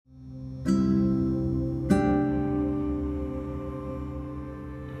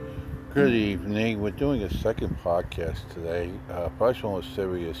Good evening. We're doing a second podcast today. First one was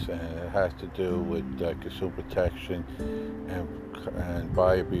serious, and it has to do with consumer protection and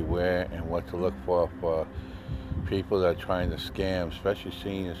buyer beware and what to look for people that are trying to scam, especially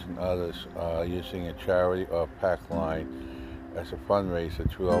seniors and others, using a charity or PAC line as a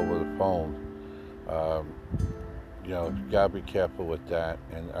fundraiser through over the phone. Um, you gotta be careful with that.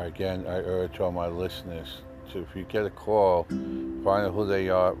 And again, I urge all my listeners to, if you get a call, find out who they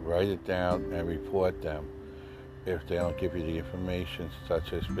are, write it down, and report them. If they don't give you the information,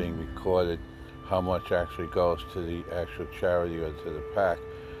 such as being recorded, how much actually goes to the actual charity or to the PAC,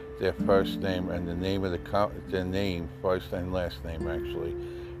 their first name and the name of their name, first and last name actually,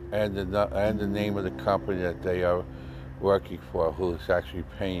 and the name of the company that they are working for, who is actually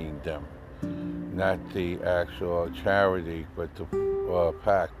paying them, not the actual charity, but the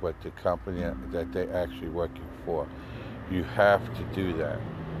PAC, but the company that they're actually working for. You have to do that,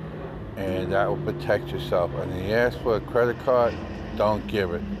 and that will protect yourself. And if you ask for a credit card, don't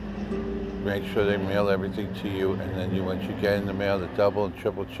give it. Make sure they mail everything to you, and then once you get in the mail, to double and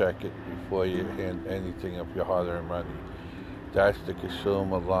triple check it before you hand anything of your hard-earned money. That's the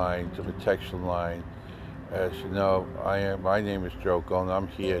consumer line, the protection line. As you know, my name is Joe Gold, and I'm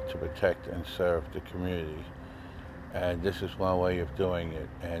here to protect and serve the community. And this is one way of doing it.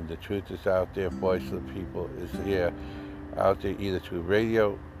 And the truth is out there, voice of the people is here, out there either through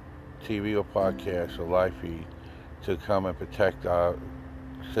radio, TV, or podcast or live feed, to come and protect our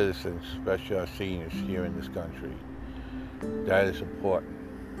citizens, especially our seniors here in this country. That is important.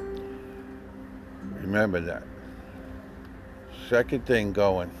 Remember that. Second thing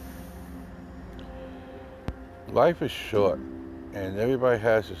going, life is short, and everybody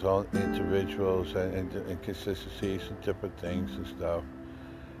has his own individuals and inconsistencies and different things and stuff.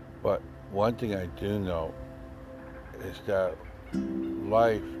 But one thing I do know is that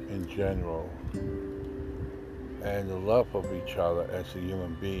life in general and the love of each other as a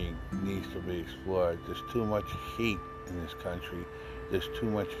human being needs to be explored. There's too much heat in this country. There's too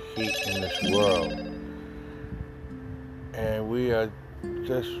much heat in this world. And we are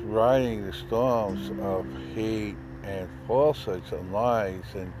just riding the storms of hate and falsehoods and lies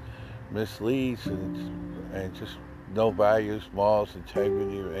and misleads and just no values, morals,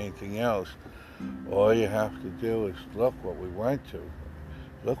 integrity, or anything else. All you have to do is look what we went to.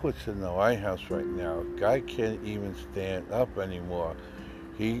 Look what's in the White House right now. Guy can't even stand up anymore.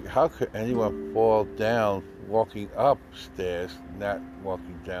 How could anyone fall down walking upstairs, not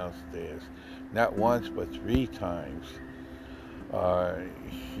walking downstairs? Not once, but 3 times.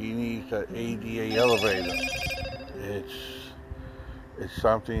 He needs an ADA elevator. It's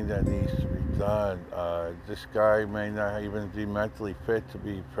something that needs to be done. This guy may not even be mentally fit to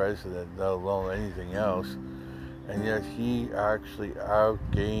be president, let alone anything else. And yet he actually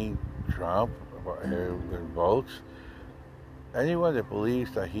outgained Trump in votes. Anyone that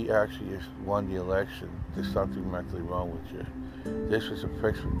believes that he actually has won the election, there's something mentally wrong with you. This was a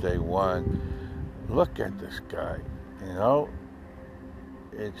fix from day one. Look at this guy, you know.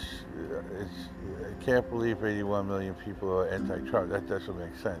 I can't believe 81 million people are anti-Trump. That doesn't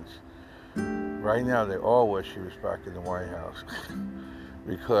make sense. Right now, they all wish he was back in the White House.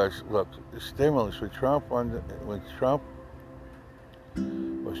 Because, look, the stimulus, when Trump was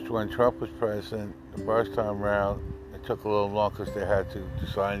president, the first time around, it took a little long because they had to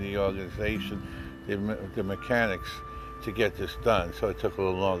design the organization, the mechanics to get this done. So it took a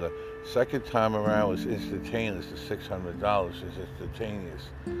little longer. Second time around was instantaneous. The $600 is instantaneous.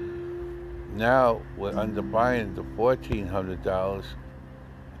 Now we're under buying the $1,400.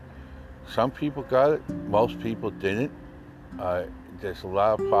 Some people got it. Most people didn't. There's a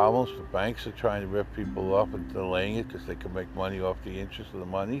lot of problems. The banks are trying to rip people off and delaying it because they can make money off the interest of the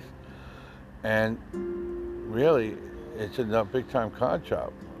monies. And really, it's a big-time con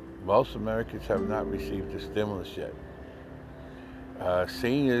job. Most Americans have not received the stimulus yet.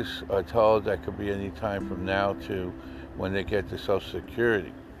 Seniors are told that could be any time from now to when they get the Social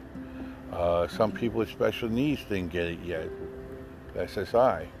Security. Some people with special needs didn't get it yet,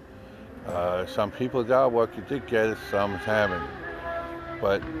 SSI. Some people that are working did get it, some haven't.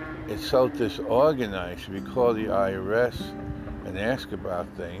 But it's so disorganized. If you call the IRS and ask about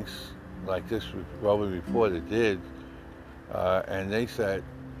things, like this Rover report did, and they said,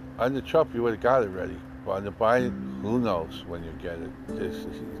 under Trump you would have got it ready. But under Biden, who knows when you get it.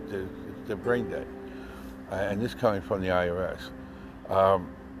 They're brain dead. And this coming from the IRS.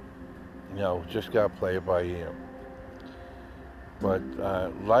 Just got to play it by ear. But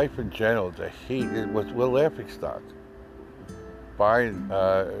life in general, the heat, we're laughing stock. Biden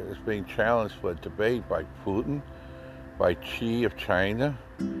is being challenged for a debate by Putin, by Xi of China,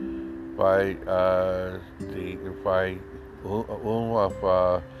 by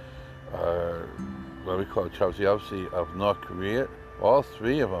what we call Chausiausi of North Korea. All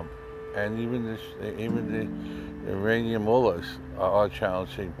three of them, and even the Iranian mullahs are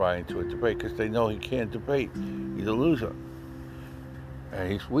challenging Biden to a debate because they know he can't debate. He's a loser,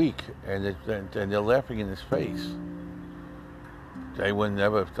 and he's weak, and they're laughing in his face. They would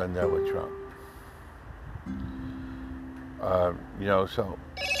never have done that with Trump. So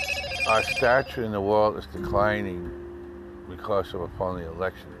our stature in the world is declining because of a phony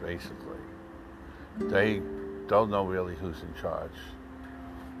election, basically. They don't know really who's in charge.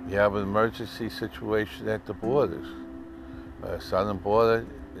 You have an emergency situation at the borders. Southern border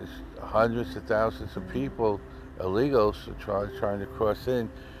is hundreds of thousands of people, illegals, trying to cross in.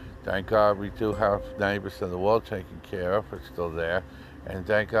 Thank God we do have 90% of the world taken care of. It's still there. And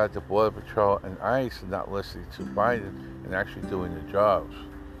thank God the Border Patrol and ICE are not listening to Biden and actually doing their jobs.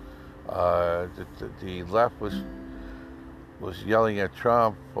 The left was yelling at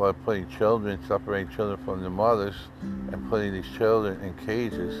Trump for separating children from their mothers and putting these children in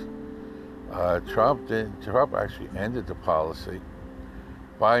cages. Trump actually ended the policy.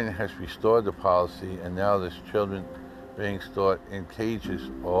 Biden has restored the policy, and now there's children being stored in cages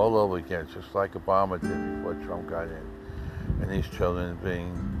all over again, just like Obama did before Trump got in. And these children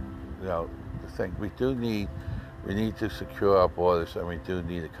being, the thing. We need to secure our borders, and we do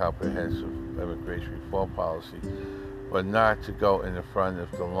need a comprehensive immigration reform policy, but not to go in the front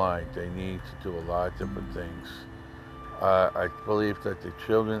of the line. They need to do a lot of different things. I believe that the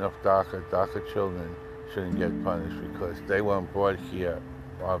children of DACA children shouldn't get punished because they weren't brought here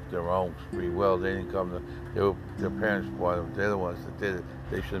of their own free will. They didn't come their parents brought them. They're the ones that did it.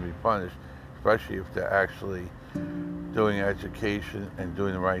 They shouldn't be punished, especially if they're actually doing education and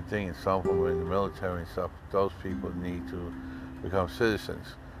doing the right thing, and some of them are in the military and stuff. Those people need to become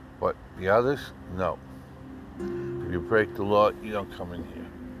citizens. But the others, no. If you break the law, you don't come in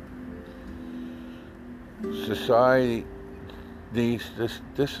here. Society needs, this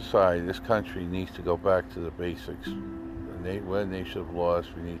country needs to go back to the basics. We're a nation of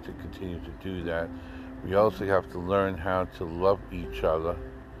laws. We need to continue to do that. We also have to learn how to love each other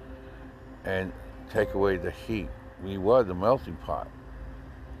and take away the heat. We were the melting pot.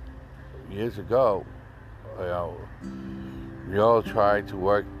 Years ago, we all tried to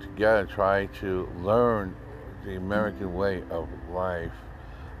work together, try to learn the American way of life,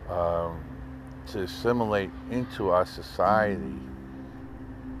 to assimilate into our society,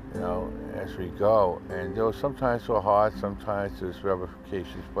 as we go. And there was sometimes were hard, sometimes there's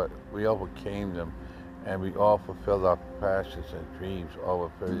ramifications, but we overcame them, and we all fulfilled our passions and dreams over a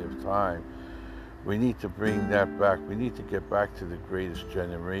period of time. We need to bring that back. We need to get back to the greatest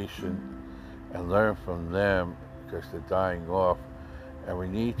generation and learn from them because they're dying off. And we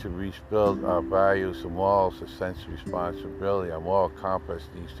need to rebuild our values and morals, a sense of responsibility. Our moral compass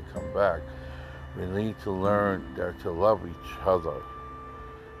needs to come back. We need to learn to love each other.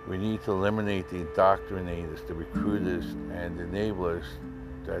 We need to eliminate the indoctrinators, the recruiters, and the enablers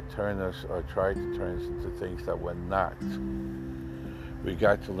that turn us or try to turn us into things that we're not. We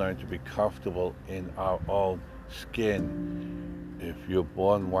got to learn to be comfortable in our own skin. If you're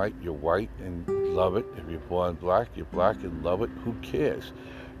born white, you're white and love it. If you're born black, you're black and love it. Who cares?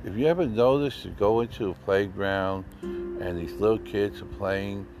 If you ever notice, you go into a playground and these little kids are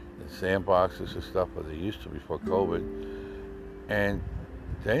playing in sandboxes and stuff, or they used to before COVID, and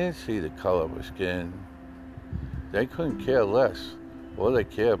they didn't see the color of their skin. They couldn't care less. All they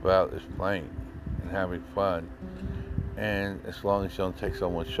care about is playing and having fun. And as long as you don't take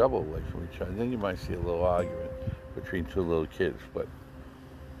someone's shovel away from each other, then you might see a little argument between two little kids. But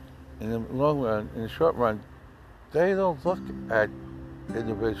in the long run, in the short run, they don't look at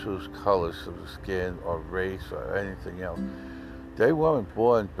individuals' colors of the skin or race or anything else. They weren't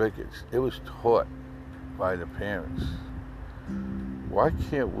born bigots. It was taught by the parents. Why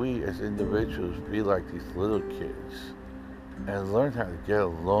can't we as individuals be like these little kids and learn how to get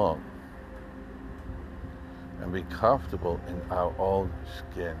along and be comfortable in our own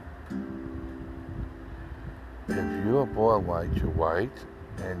skin? If you're born white, you're white,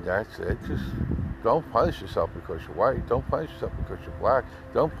 and that's it. Just don't punish yourself because you're white. Don't punish yourself because you're black.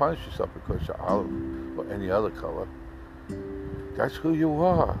 Don't punish yourself because you're olive or any other color. That's who you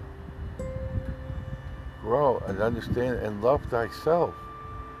are. Grow and understand and love thyself,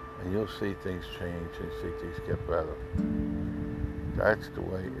 and you'll see things change and see things get better. That's the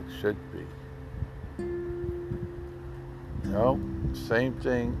way it should be. Same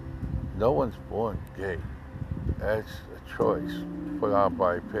thing. No one's born gay. That's a choice put on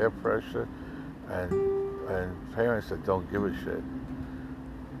by peer pressure and parents that don't give a shit.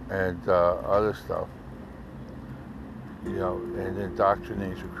 and other stuff, and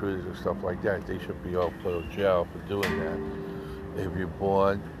indoctrinates recruiters and stuff like that. They should be all put in jail for doing that. If you're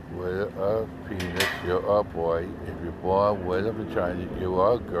born with a penis, you're a boy. If you're born with a vagina, you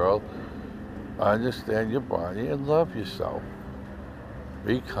are a girl. Understand your body and love yourself.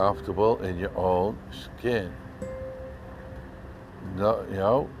 Be comfortable in your own skin.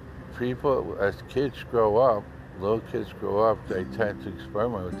 No, people, as kids grow up, little kids grow up, they tend to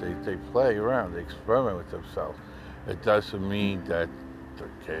experiment. They play around. They experiment with themselves. It doesn't mean that they're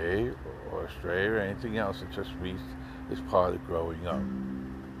gay or straight or anything else. It just means it's part of growing up.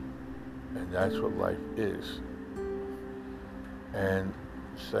 And that's what life is. And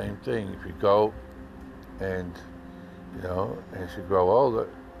same thing, if you go and, as you grow older,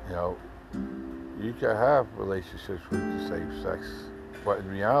 you can have relationships with the same sex. But in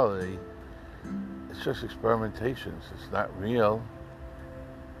reality, it's just experimentations. It's not real.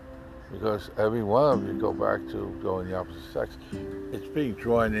 Because every one of you go back to going the opposite sex. It's being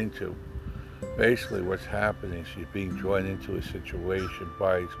drawn into. Basically what's happening is you're being drawn into a situation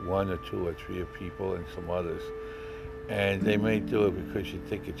by one or two or three people and some others. And they may do it because you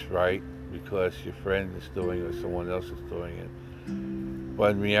think it's right, because your friend is doing it or someone else is doing it.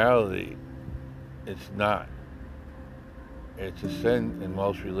 But in reality, it's not. It's a sin in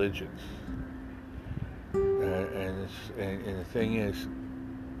most religions. And the thing is,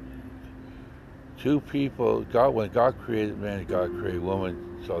 two people, when God created man, God created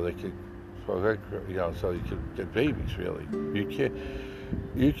woman so they could, so you could get babies. Really,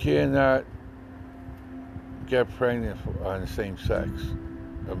 you cannot get pregnant on the same sex.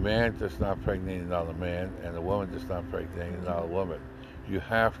 A man does not pregnate another man, and a woman does not pregnate another woman. You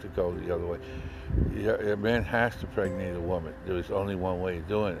have to go the other way. A man has to pregnate a woman. There is only one way of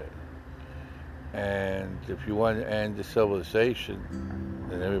doing it. And if you want to end the civilization,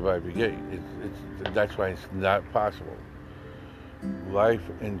 then everybody be gay. That's why it's not possible. Life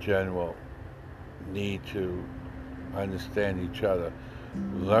in general need to understand each other.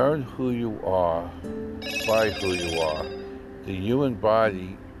 Learn who you are by who you are. The human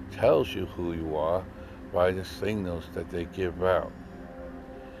body tells you who you are by the signals that they give out.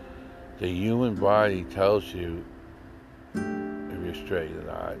 The human body tells you if you're straight or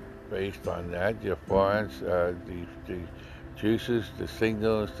not. Based on that, your foreigns, the juices, the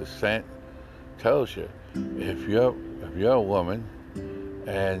signals, the scent tells you. If you're a woman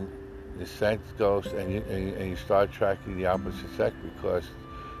and the scent goes and you start tracking the opposite sex because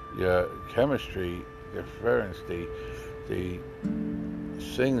your chemistry, your difference, the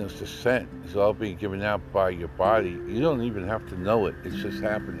signals, the scent is all being given out by your body. You don't even have to know it. It's just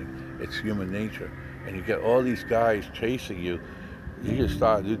happening. It's human nature. And you get all these guys chasing you. You can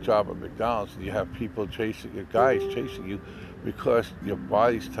start a new job at McDonald's and you have people guys chasing you because your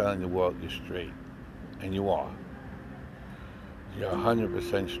body's telling the world you're straight. And you are. You're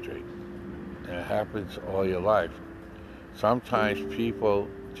 100% straight. And it happens all your life. Sometimes people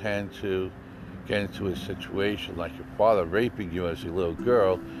tend to get into a situation like your father raping you as a little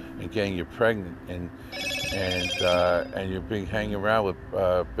girl and getting you pregnant and you're being hanging around with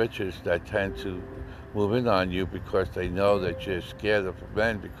bitches that tend to move in on you because they know that you're scared of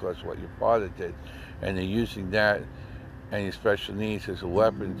men because of what your father did, and they're using that and your special needs as a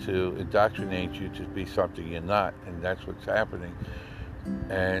weapon to indoctrinate you to be something you're not, and that's what's happening.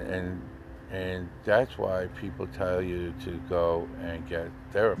 And that's why people tell you to go and get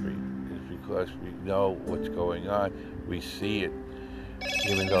therapy, is because we know what's going on, we see it,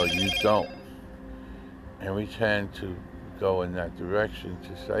 even though you don't. And we tend to go in that direction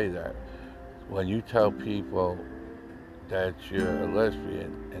to say that. When you tell people that you're a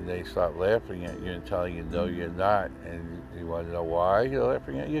lesbian and they start laughing at you and telling you, no, you're not, and you want to know why they're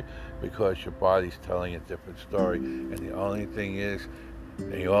laughing at you? Because your body's telling a different story. And the only thing is,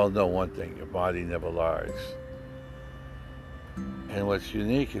 and you all know one thing, your body never lies. And what's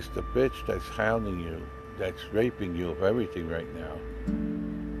unique is the bitch that's hounding you, that's raping you of everything right now,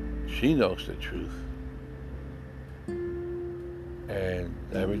 she knows the truth. And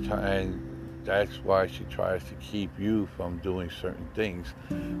every time, that's why she tries to keep you from doing certain things,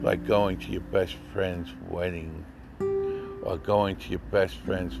 like going to your best friend's wedding, or going to your best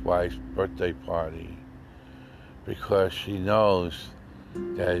friend's wife's birthday party, because she knows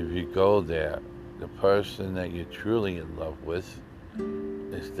that if you go there, the person that you're truly in love with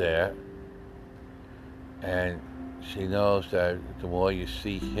is there, and she knows that the more you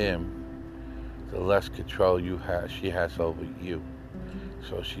see him, the less control she has over you.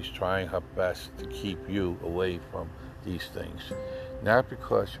 So she's trying her best to keep you away from these things. Not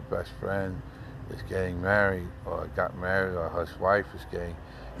because your best friend is getting married or got married or his wife is gay.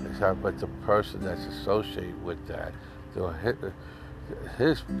 But the person that's associated with that,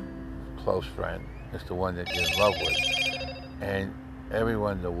 his close friend is the one that you're in love with. And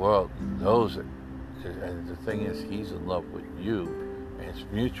everyone in the world knows it. And the thing is, he's in love with you, and it's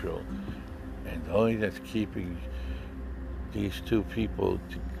mutual. And the only thing that's keeping these two people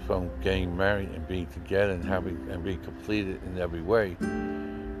from getting married and being together and being completed in every way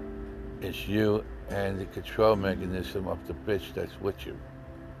is you and the control mechanism of the bitch that's with you.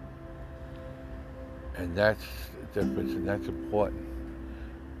 And that's the difference, and that's important,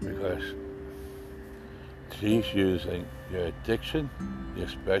 because she's using your addiction, your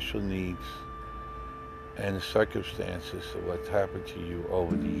special needs, and the circumstances of what's happened to you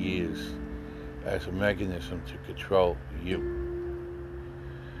over the years as a mechanism to control you.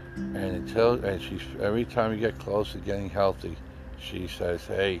 And she's, every time you get close to getting healthy, she says,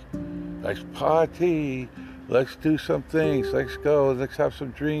 "Hey, let's party, let's do some things, let's go, let's have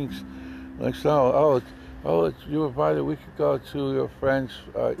some drinks, let's you invited a week ago to your friend's,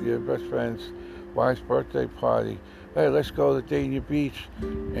 your best friend's wife's birthday party. Hey, let's go to Dania Beach,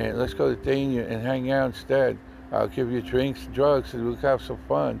 and let's go to Dania and hang out instead. I'll give you drinks and drugs, and we'll have some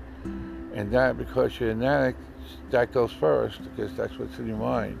fun." And that, because you're an addict, that goes first, because that's what's in your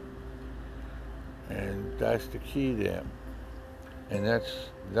mind. And that's the key there. And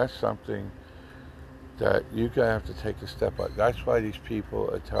that's something that you're going to have to take a step up. That's why these people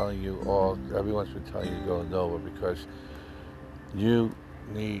are telling you everyone's been telling you to go to Nova, because you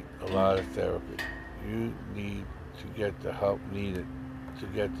need a lot of therapy. You need to get the help needed to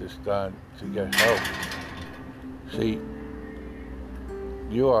get this done, to get help. See,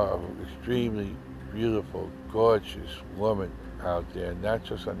 you are an extremely beautiful, gorgeous woman out there, not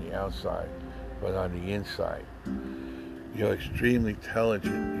just on the outside, but on the inside. You're extremely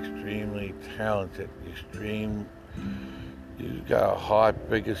intelligent, extremely talented, you've got a heart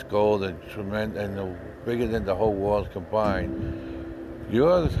big as gold and bigger than the whole world combined.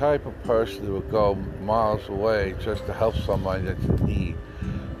 You're the type of person that would go miles away just to help somebody that's in need.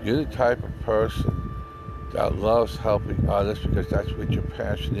 You're the type of person that loves helping others, because that's what your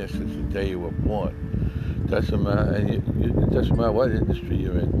passion is since the day you were born. Doesn't matter, and it doesn't matter what industry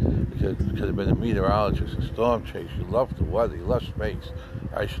you're in, because you've been a meteorologist, a storm chaser, you love the weather, you love space.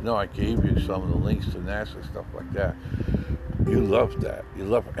 I should know I gave you some of the links to NASA and stuff like that. You love that. You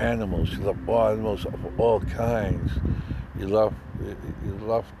love animals. You love animals of all kinds. You love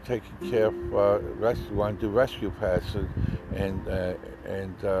taking care of rescue. You want to do rescue pets and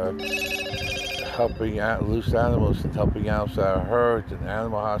helping out loose animals and helping animals that are hurt in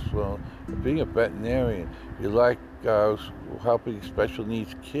animal hospital. Being a veterinarian, you like helping special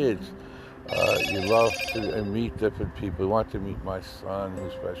needs kids. You love to meet different people. You want to meet my son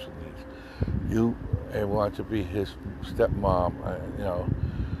who's special needs. You want to be his stepmom.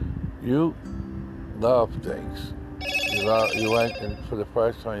 You love things. You went, and for the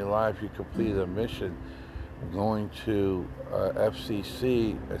first time in your life, you completed a mission going to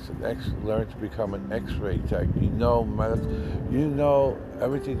FCC as learn to become an X-ray tech. You know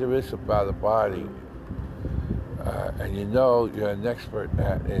everything there is about the body, and you're an expert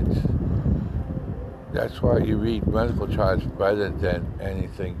at it. That's why you read medical charts better than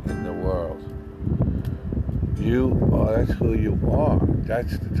anything in the world. That's who you are.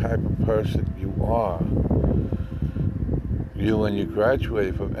 That's the type of person you are. When you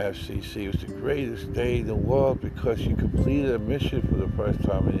graduated from FCC, it was the greatest day in the world, because you completed a mission for the first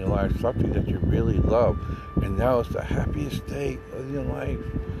time in your life, something that you really love. And now it's the happiest day of your life.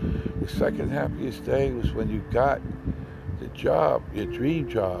 The second happiest day was when you got the job, your dream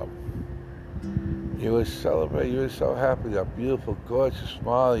job. You were celebrating, you were so happy, that beautiful, gorgeous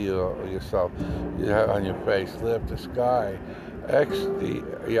smile yourself you had on your face, lit up the sky.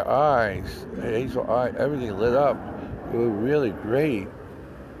 Your eyes, hazel eye, everything lit up. You were really great.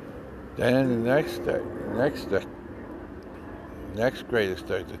 Then the next greatest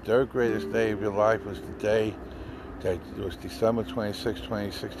day, the third greatest day of your life was the day that it was December 26,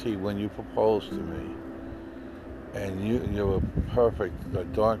 2016, when you proposed to me. And you were perfect.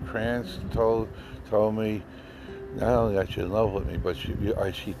 Dawn Krantz told me not only that you're in love with me, but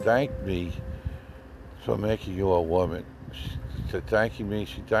she thanked me for making you a woman. She thanked me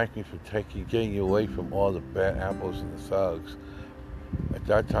for getting you away from all the bad apples and the thugs. At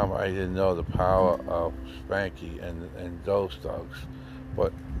that time, I didn't know the power of Spanky and those thugs.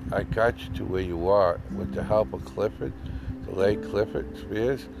 But I got you to where you are with the help of Clifford, the late Clifford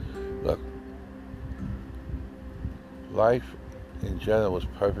Spears. Look, life in general was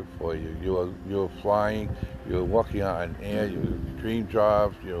perfect for you. You were flying, you were walking out in air, you were dream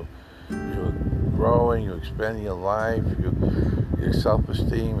jobs, you were growing, you were expanding your life, you Your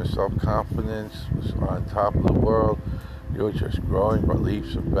self-esteem and self-confidence was on top of the world. You were just growing by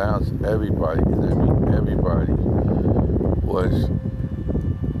leaps and bounds. Everybody, and I mean everybody, was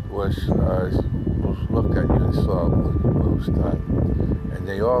looked at you and saw what was done, and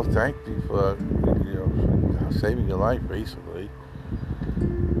they all thanked you for for saving your life, basically.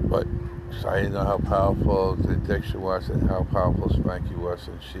 But I didn't know how powerful the addiction was and how powerful Spanky was,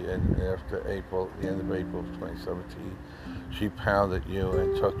 and after the end of April of 2017, she pounded you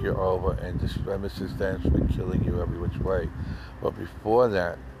and took you over, and Mrs. Dance been killing you every which way. But before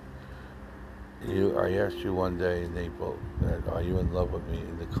that, I asked you one day in April, "Are you in love with me?"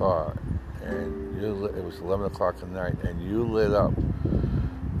 in the car, and it was 11 o'clock at night, and you lit up.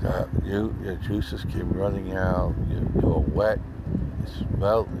 Your juices came running out. You were wet. You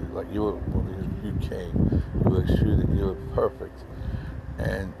smelled like you came. You were shooting. You were perfect,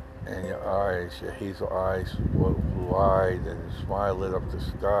 and your eyes, your hazel eyes, were wide, and your smile lit up the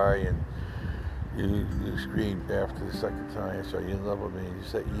sky, and you screamed after the second time. So you in love with me? And you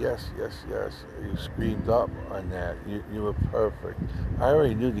said yes, yes, yes. You screamed up on that. You were perfect. I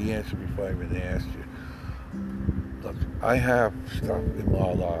already knew the answer before I even asked you. Look, I have stuff in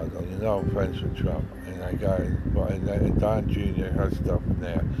Mar-a-Lago. I'm friends with Trump, and I got it. And Don Jr. has stuff in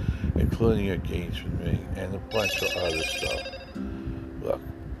there, including engagement with me and a bunch of other stuff. Look,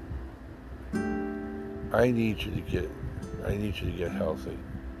 I need you to get healthy.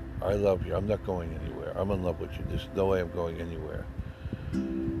 I love you. I'm not going anywhere. I'm in love with you. There's no way I'm going anywhere.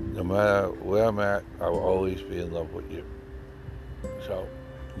 No matter where I'm at, I will always be in love with you. So,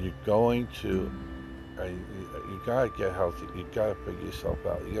 you gotta get healthy. You gotta figure yourself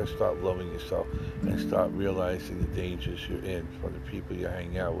out. You gotta start loving yourself and start realizing the dangers you're in from the people you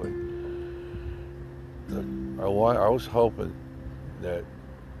hang out with. Look, I was hoping that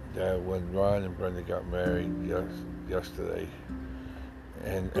when Ron and Brenda got married yesterday,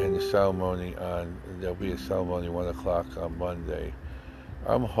 and the ceremony there'll be a ceremony 1 o'clock on Monday.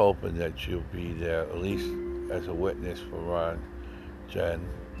 I'm hoping that you'll be there at least as a witness for Ron, Jen,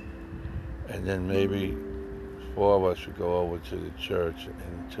 and then maybe 4 of us would go over to the church,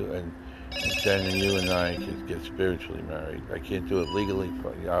 and Jen and you and I could get spiritually married. I can't do it legally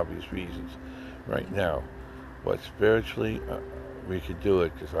for the obvious reasons right now, but spiritually we could do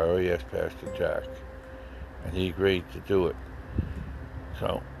it because I already asked Pastor Jack, and he agreed to do it.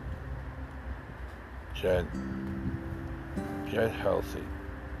 So, Jen, get healthy.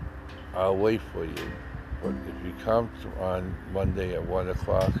 I'll wait for you. But if you come on Monday at 1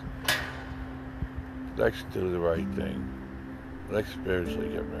 o'clock, let's do the right thing. Let's spiritually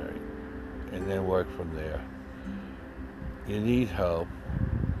get married, and then work from there. You need help.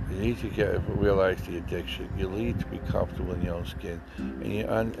 You need to realize the addiction. You need to be comfortable in your own skin,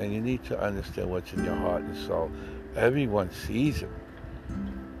 and you need to understand what's in your heart and soul. Everyone sees it.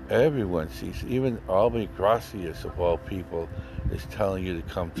 Everyone sees it. Even Albany Gracias, of all people, is telling you to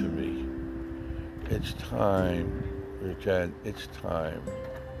come to me. It's time, Jen. It's time.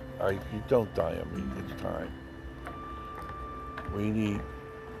 You don't die on me. It's time. We need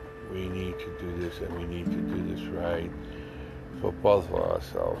to do this, and we need to do this right for both of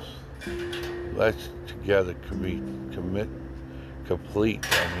ourselves. Let's together complete.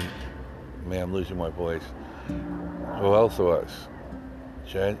 Man, I'm losing my voice. For both of us,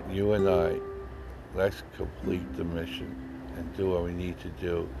 Jen, you and I, let's complete the mission and do what we need to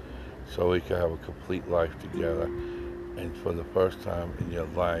do so we can have a complete life together. And for the first time in your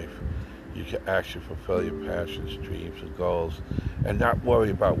life, you can actually fulfill your passions, dreams, and goals, and not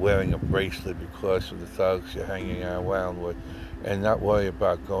worry about wearing a bracelet because of the thugs you're hanging around with, and not worry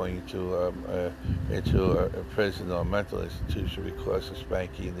about going into a prison or a mental institution because of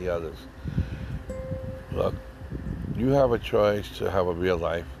Spanky and the others. Look, you have a choice to have a real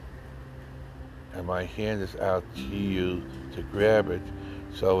life, and my hand is out to you to grab it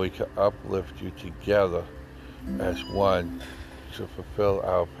so we can uplift you together as one to fulfill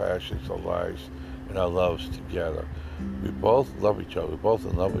our passions, our lives, and our loves together. We both love each other. We're both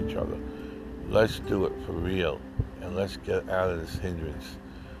in love with each other. Let's do it for real, and let's get out of this hindrance.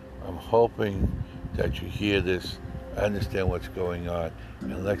 I'm hoping that you hear this, understand what's going on,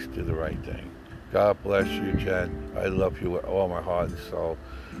 and let's do the right thing. God bless you, Jen. I love you with all my heart and soul.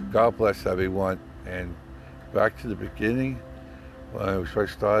 God bless everyone. And back to the beginning, when we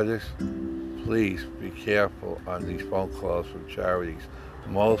first started this, please be careful on these phone calls from charities.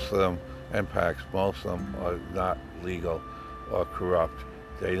 Most of them, MPACs, most of them are not legal or corrupt.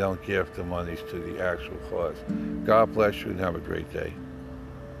 They don't give the monies to the actual cause. God bless you and have a great day.